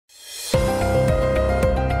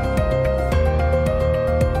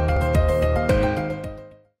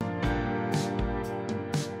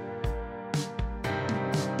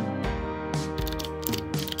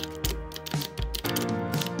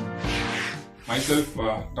Myself,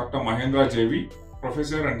 Dr. Mahendra J V,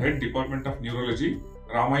 Professor and Head Department of Neurology,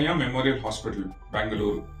 Ramaiah Memorial Hospital,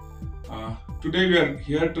 Bengaluru. Today we are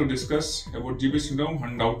here to discuss about GB syndrome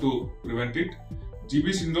and how to prevent it.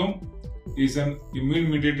 GB syndrome is an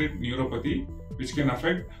immune-mediated neuropathy which can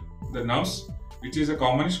affect the nerves, which is a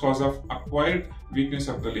commonest cause of acquired weakness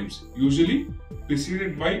of the limbs, usually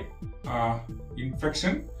preceded by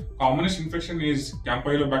infection. Commonest infection is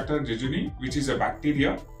Campylobacter jejuni, which is a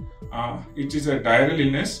bacteria. It is a diarrheal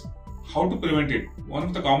illness. How to prevent it? One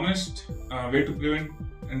of the commonest way to prevent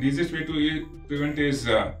and easiest way to prevent is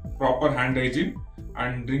proper hand hygiene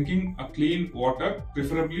and drinking a clean water,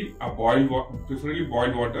 preferably boiled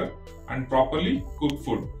water, and properly cooked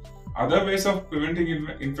food. Other ways of preventing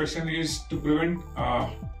infection is to prevent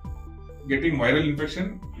getting viral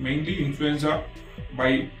infection, mainly influenza,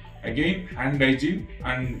 by again hand hygiene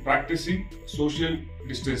and practicing social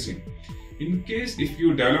distancing. In case if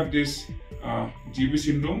you develop this GB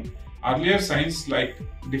syndrome, earlier signs like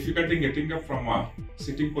difficulty in getting up from a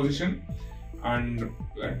sitting position and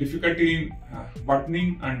difficulty in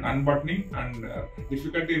buttoning and unbuttoning and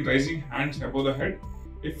difficulty in raising hands above the head.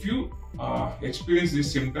 If you experience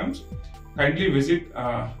these symptoms, kindly visit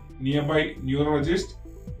a nearby neurologist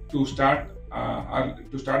to start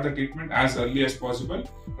the treatment as early as possible,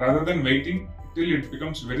 rather than waiting till it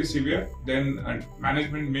becomes very severe. Then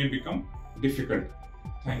management may become difficult.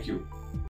 Thank you.